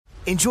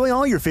Enjoy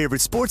all your favorite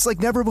sports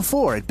like never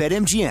before at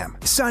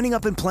BetMGM. Signing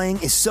up and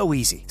playing is so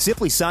easy.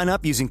 Simply sign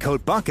up using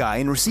code Buckeye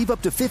and receive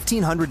up to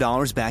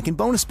 $1,500 back in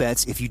bonus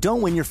bets if you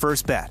don't win your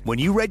first bet. When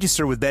you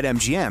register with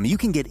BetMGM, you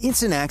can get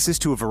instant access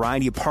to a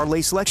variety of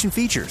parlay selection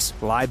features,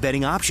 live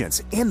betting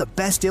options, and the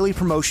best daily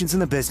promotions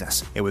in the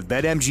business. And with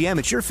BetMGM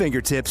at your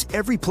fingertips,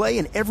 every play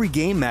and every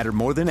game matter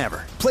more than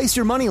ever. Place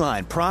your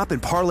moneyline, prop,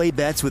 and parlay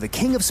bets with the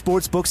king of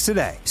sportsbooks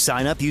today.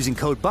 Sign up using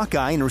code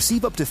Buckeye and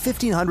receive up to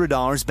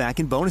 $1,500 back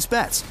in bonus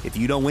bets if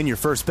you don't win your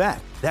first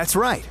bet. That's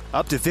right,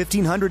 up to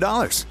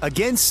 $1,500.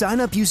 Again, sign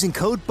up using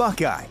code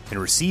Buckeye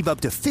and receive up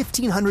to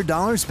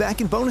 $1,500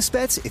 back in bonus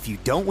bets if you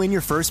don't win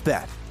your first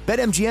bet.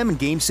 BetMGM and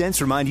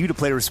GameSense remind you to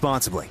play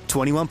responsibly.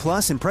 21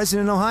 plus and present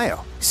in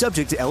Ohio.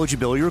 Subject to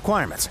eligibility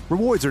requirements.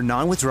 Rewards are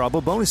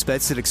non-withdrawable bonus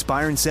bets that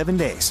expire in 7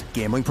 days.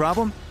 Gambling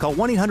problem? Call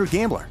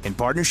 1-800-GAMBLER in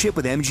partnership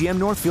with MGM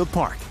Northfield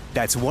Park.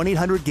 That's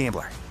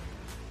 1-800-GAMBLER.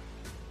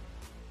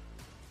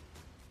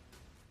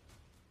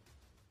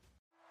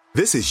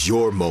 This is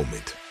your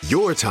moment,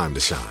 your time to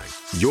shine,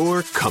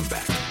 your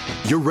comeback.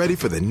 You're ready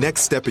for the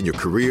next step in your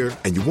career,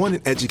 and you want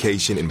an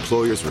education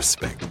employers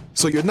respect.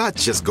 So you're not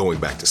just going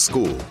back to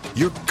school,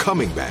 you're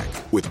coming back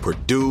with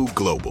Purdue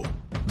Global.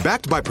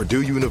 Backed by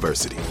Purdue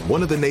University,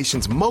 one of the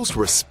nation's most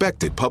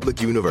respected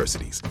public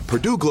universities,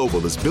 Purdue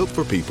Global is built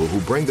for people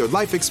who bring their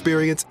life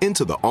experience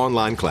into the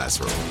online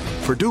classroom.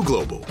 Purdue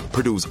Global,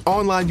 Purdue's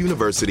online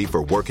university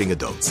for working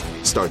adults.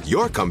 Start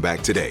your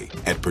comeback today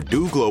at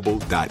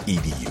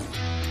purdueglobal.edu.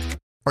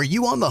 Are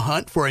you on the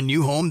hunt for a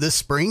new home this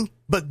spring,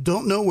 but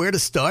don't know where to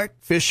start?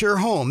 Fisher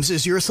Homes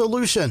is your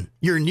solution.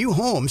 Your new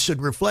home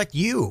should reflect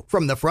you,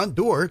 from the front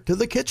door to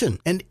the kitchen,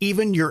 and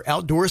even your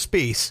outdoor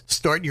space.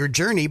 Start your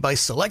journey by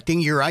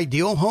selecting your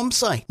ideal home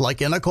site,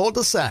 like in a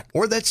cul-de-sac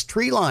or that's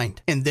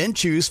tree-lined, and then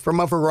choose from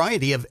a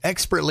variety of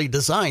expertly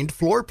designed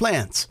floor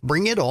plans.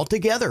 Bring it all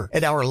together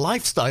at our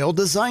Lifestyle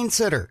Design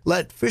Center.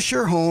 Let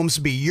Fisher Homes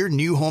be your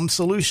new home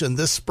solution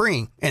this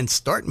spring and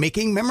start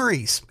making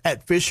memories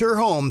at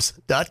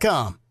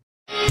FisherHomes.com.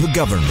 The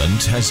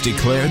government has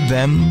declared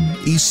them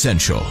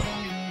essential.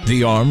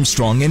 The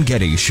Armstrong and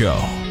Getty Show.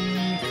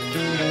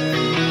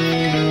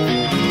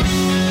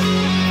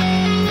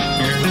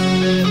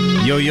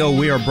 Yo,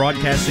 we are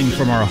broadcasting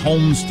from our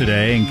homes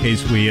today in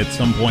case we at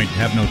some point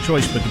have no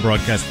choice but to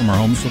broadcast from our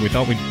homes. So we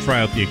thought we'd try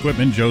out the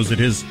equipment. Joe's at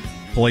his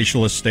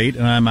palatial estate,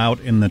 and I'm out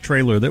in the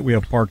trailer that we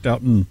have parked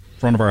out in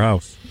front of our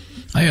house.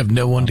 I have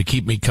no one to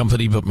keep me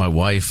company but my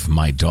wife,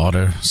 my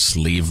daughter,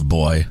 sleeve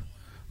boy,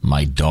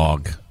 my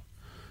dog,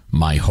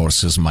 my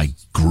horses, my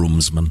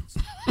groomsmen.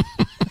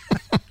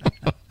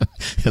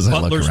 As I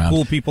Butlers, look around,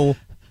 pool people.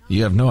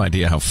 You have no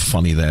idea how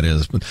funny that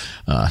is. But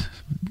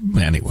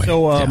anyway.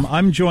 So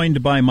I'm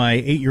joined by my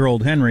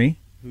 8-year-old Henry,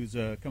 who's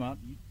come out.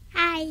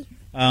 Hi.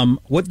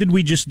 What did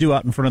we just do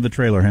out in front of the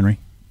trailer, Henry?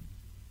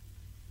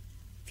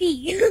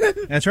 Pee.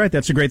 That's right.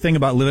 That's a great thing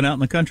about living out in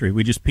the country.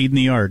 We just peed in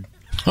the yard.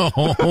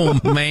 Oh,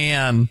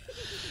 man.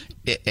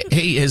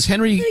 Hey, has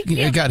Henry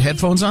got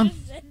headphones on?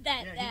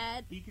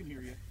 Dad. He can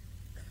hear you.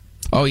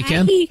 Oh, he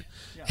can?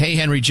 Hey,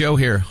 Henry, Joe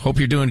here. Hope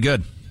you're doing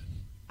good.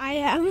 I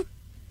am.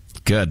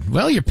 Good.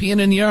 Well, you're peeing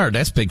in the yard.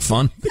 That's big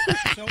fun.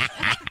 So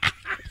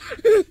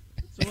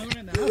when we're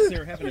in the house, they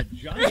were having a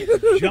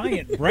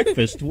giant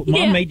breakfast.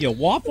 Mom made you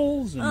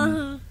waffles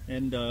and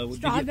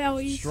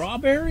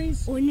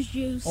Strawberries.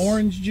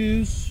 Orange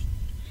juice.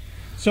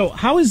 So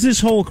how is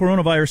this whole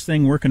coronavirus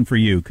thing working for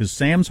you? Because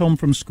Sam's home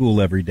from school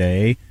every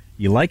day.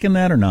 You liking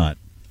that or not?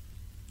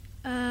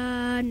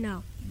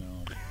 No.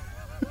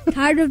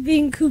 Tired of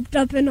being cooped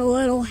up in a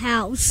little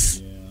house.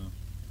 Yeah.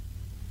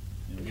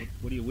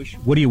 What do you wish?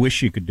 What do you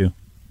wish you could do?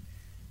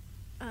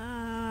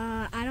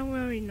 I don't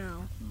really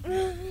know.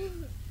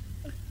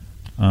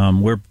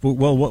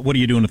 What are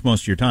you doing with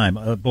most of your time?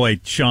 Boy,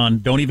 Sean,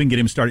 don't even get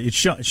him started. It's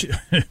Sean,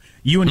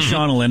 you and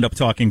Sean will end up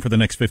talking for the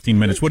next 15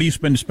 minutes. What do you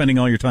spending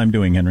all your time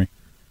doing, Henry?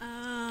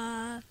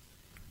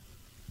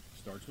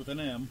 Starts with an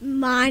M.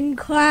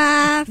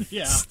 Minecraft.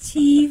 Yeah.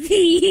 TV.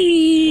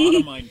 A lot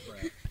of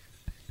Minecraft.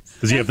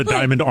 Does he have the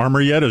diamond armor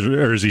yet,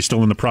 or is he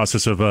still in the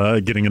process of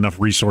getting enough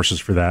resources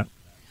for that?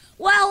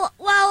 Well,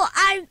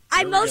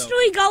 I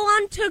mostly go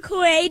on to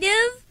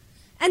creative,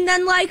 and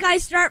then I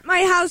start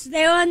my house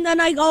there, and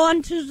then I go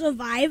on to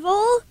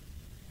survival.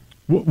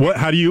 What?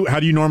 How do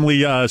you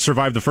normally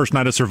survive the first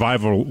night of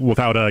survival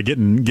without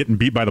getting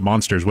beat by the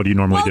monsters? What do you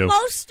normally do?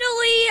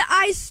 Mostly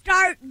I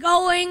start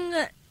going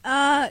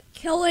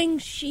killing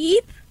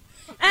sheep.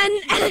 And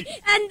then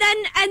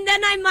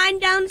I mine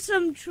down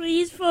some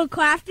trees for a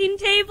crafting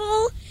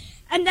table,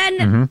 and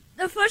then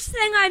the first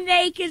thing I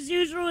make is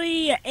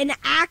usually an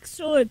axe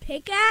or a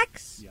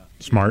pickaxe. Yeah.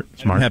 Smart.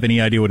 I don't have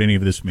any idea what any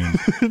of this means.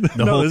 This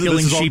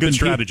is all good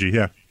strategy.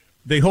 Yeah.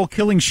 The whole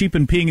killing sheep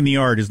and peeing in the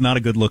yard is not a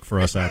good look for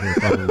us out here,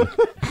 probably.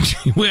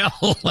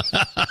 Well,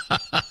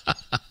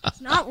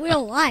 it's not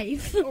real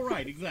life. Oh,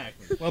 right,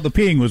 exactly. Well, the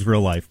peeing was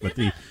real life, but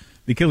the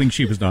killing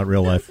sheep is not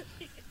real life.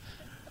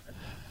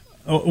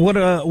 What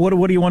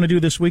do you want to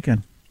do this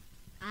weekend?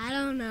 I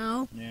don't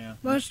know. Yeah.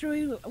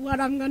 Mostly what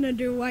I'm gonna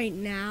do right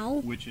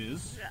now. Which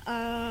is?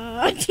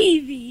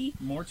 TV.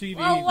 More TV,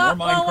 Well, more Minecraft.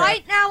 well,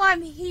 right now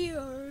I'm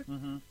here,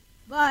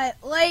 but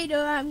later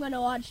I'm going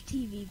to watch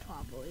TV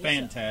probably.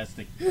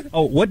 Fantastic.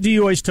 Oh, what do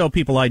you always tell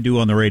people I do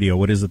on the radio?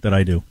 What is it that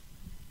I do?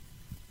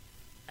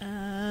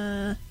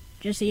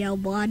 Just yell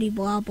blah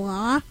blah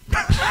blah.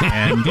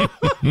 And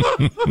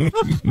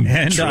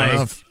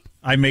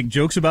I make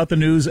jokes about the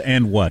news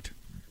and what?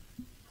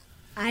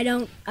 I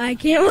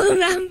can't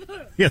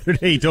remember. The other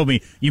day he told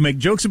me, you make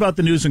jokes about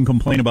the news and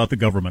complain about the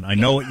government. I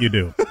know what you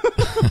do.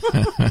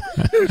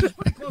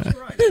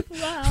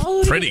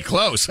 Well, Pretty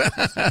close.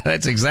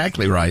 That's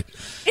exactly right.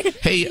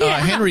 Hey,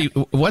 Henry,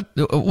 what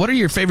are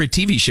your favorite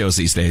TV shows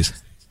these days?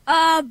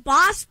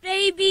 Boss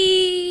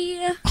Baby.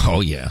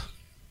 Oh, yeah.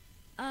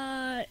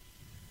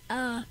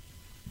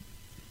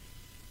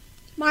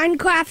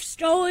 Minecraft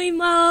Story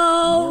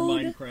Mode. More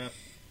Minecraft.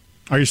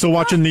 Are you still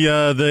watching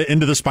the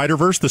Into the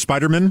Spider-Verse, the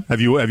Spider-Man? Have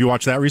you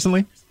watched that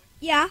recently?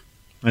 Yeah.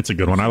 That's a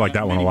good one. I like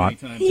that one a lot.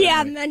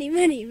 Yeah,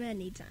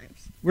 many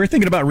times. We're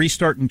thinking about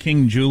restarting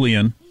King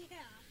Julian.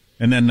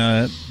 And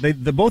then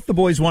both the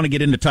boys want to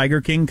get into Tiger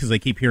King because they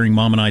keep hearing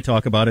Mom and I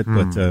talk about it,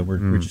 but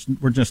we're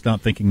just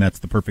not thinking that's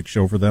the perfect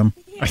show for them.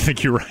 I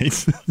think you're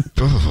right.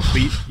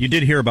 But you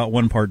did hear about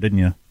one part, didn't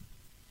you?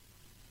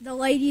 The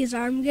lady's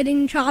arm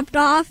getting chopped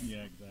off.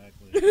 Yeah,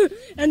 exactly.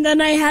 And then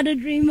I had a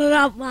dream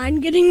about mine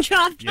getting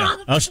chopped off.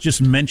 Us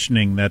just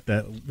mentioning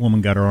that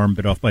woman got her arm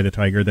bit off by the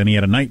tiger, then he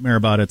had a nightmare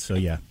about it. So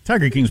yeah,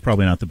 Tiger King's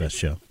probably not the best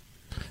show.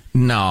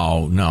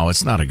 No,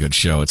 it's not a good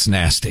show. It's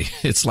nasty.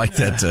 It's like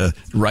that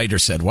writer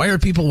said, why are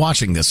people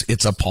watching this?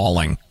 It's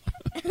appalling.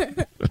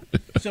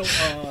 So,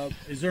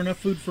 is there enough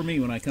food for me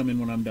when I come in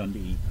when I'm done to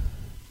eat?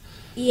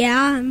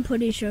 Yeah, I'm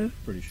pretty sure.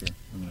 Pretty sure.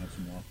 I'm going to have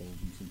some waffles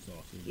and some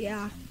sausage.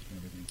 Yeah. And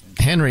everything.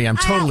 Henry, I'm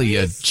totally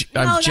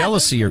I'm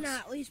jealous of your...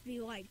 At least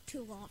be like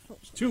 2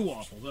 waffles. 2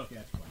 waffles. Okay,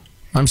 that's fine.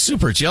 I'm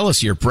super jealous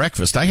of your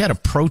breakfast. I had a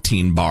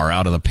protein bar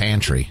out of the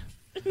pantry.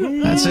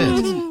 That's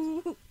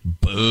it.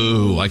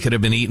 Boo. I could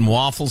have been eating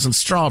waffles and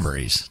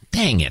strawberries.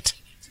 Dang it.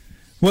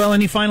 Well,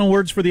 any final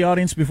words for the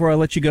audience before I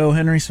let you go,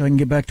 Henry, so I can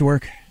get back to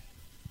work?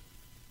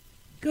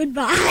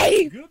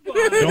 Goodbye. Don't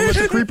let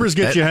the creepers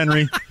get you,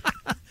 Henry.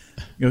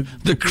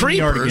 The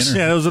creepers?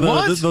 Yeah, those are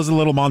the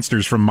little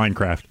monsters from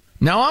Minecraft.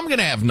 Now I'm going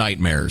to have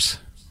nightmares.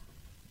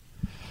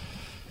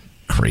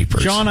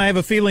 Creepers. John, I have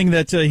a feeling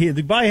that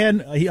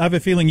I have a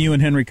feeling you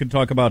and Henry could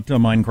talk about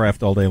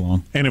Minecraft all day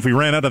long. And if we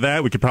ran out of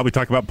that, we could probably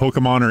talk about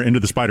Pokemon or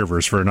Into the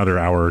Spider-Verse for another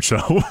hour or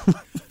so.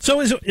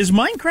 So is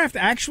Minecraft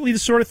actually the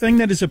sort of thing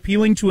that is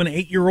appealing to an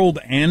 8-year-old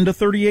and a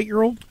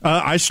 38-year-old?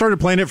 I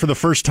started playing it for the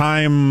first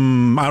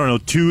time,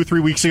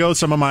 2-3 weeks ago.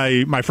 Some of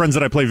my friends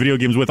that I play video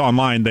games with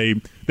online, they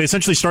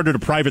essentially started a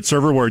private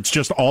server where it's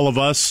just all of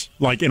us,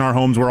 like in our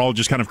homes. We're all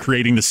just kind of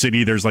creating the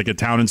city. There's like a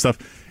town and stuff.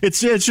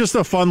 It's just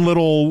a fun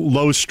little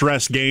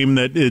low-stress game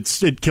that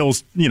it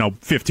kills,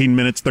 15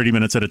 minutes, 30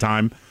 minutes at a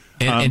time.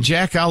 And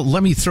Jack,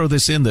 let me throw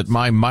this in that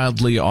my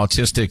mildly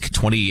autistic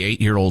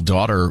 28-year-old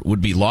daughter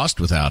would be lost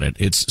without it.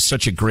 It's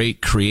such a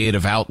great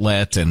creative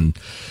outlet, and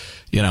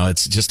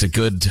it's just a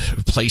good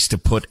place to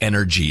put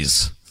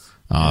energies.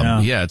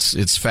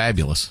 It's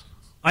fabulous.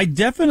 I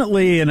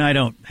definitely, and I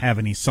don't have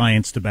any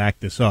science to back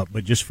this up,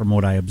 but just from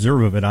what I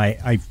observe of it,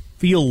 I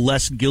feel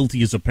less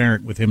guilty as a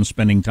parent with him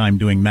spending time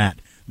doing that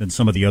than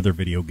some of the other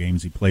video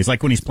games he plays.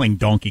 Like when he's playing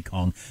Donkey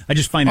Kong. I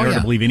just find it hard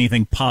to believe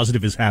anything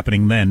positive is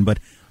happening then, but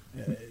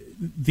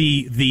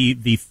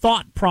the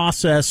thought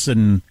process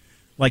and,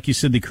 like you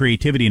said, the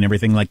creativity and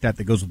everything like that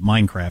goes with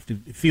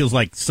Minecraft, it feels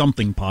like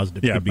something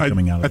positive could be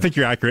coming out of it. I think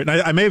you're accurate.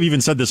 And I may have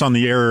even said this on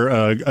the air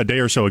a day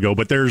or so ago,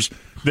 but there's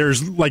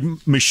like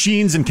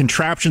machines and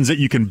contraptions that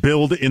you can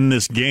build in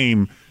this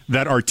game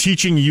that are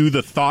teaching you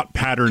the thought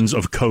patterns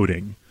of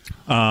coding.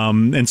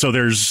 And so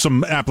there's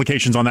some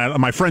applications on that.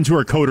 My friends who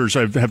are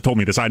coders have told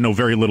me this. I know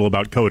very little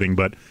about coding,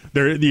 but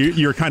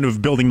you're kind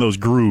of building those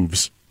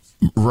grooves.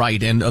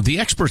 Right, and the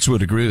experts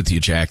would agree with you,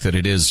 Jack, that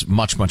it is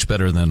much, much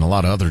better than a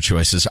lot of other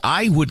choices.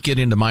 I would get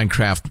into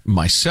Minecraft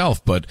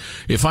myself, but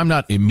if I'm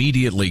not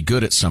immediately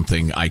good at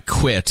something, I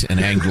quit and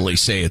angrily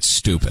say it's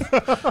stupid.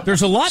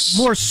 There's a lot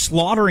more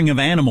slaughtering of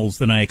animals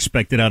than I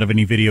expected out of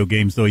any video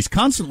games, though. He's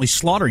constantly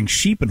slaughtering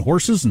sheep and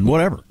horses and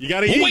whatever. You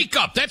gotta eat. Wake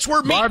up! That's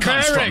where meat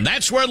comes from.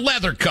 That's where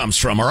leather comes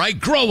from, all right?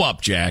 Grow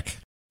up, Jack.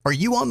 Are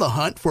you on the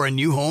hunt for a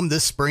new home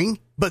this spring,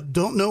 but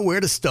don't know where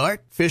to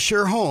start?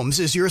 Fisher Homes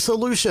is your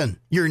solution.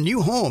 Your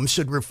new home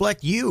should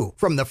reflect you,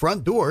 from the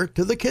front door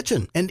to the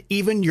kitchen, and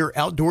even your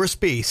outdoor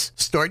space.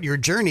 Start your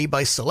journey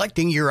by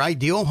selecting your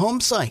ideal home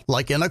site,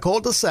 like in a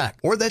cul-de-sac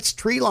or that's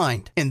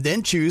tree-lined, and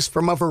then choose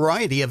from a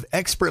variety of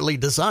expertly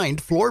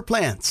designed floor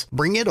plans.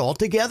 Bring it all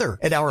together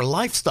at our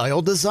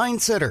Lifestyle Design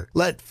Center.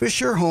 Let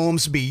Fisher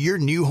Homes be your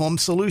new home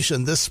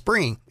solution this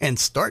spring and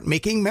start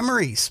making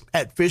memories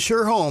at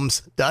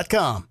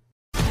FisherHomes.com.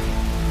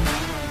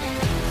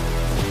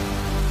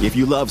 If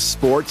you love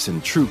sports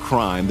and true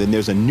crime, then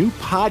there's a new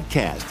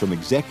podcast from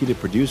executive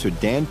producer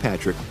Dan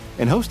Patrick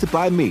and hosted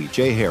by me,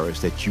 Jay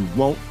Harris, that you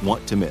won't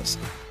want to miss.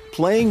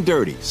 Playing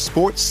Dirty: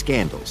 Sports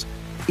Scandals.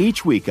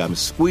 Each week, I'm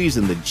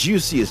squeezing the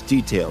juiciest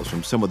details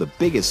from some of the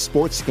biggest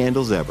sports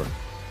scandals ever.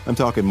 I'm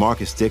talking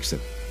Marcus Dixon,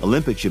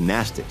 Olympic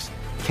gymnastics,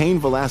 Cain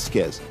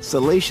Velasquez,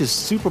 salacious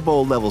Super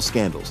Bowl-level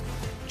scandals.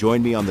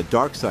 Join me on the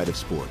dark side of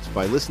sports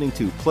by listening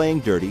to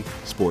Playing Dirty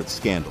Sports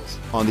Scandals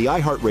on the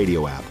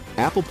iHeartRadio app,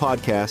 Apple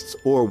Podcasts,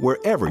 or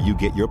wherever you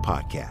get your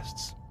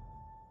podcasts.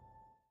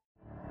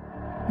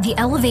 The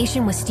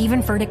Elevation with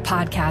Stephen Furtick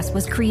podcast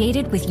was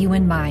created with you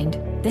in mind.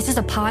 This is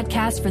a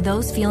podcast for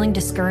those feeling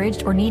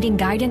discouraged or needing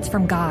guidance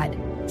from God.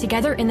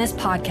 Together in this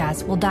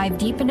podcast, we'll dive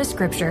deep into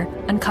Scripture,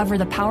 uncover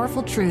the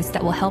powerful truths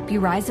that will help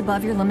you rise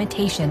above your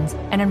limitations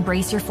and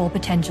embrace your full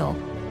potential.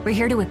 We're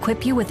here to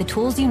equip you with the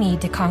tools you need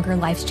to conquer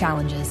life's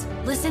challenges.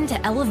 Listen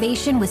to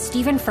Elevation with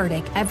Stephen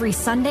Furtick every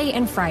Sunday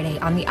and Friday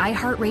on the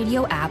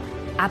iHeartRadio app,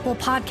 Apple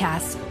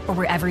Podcasts, or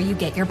wherever you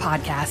get your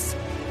podcasts.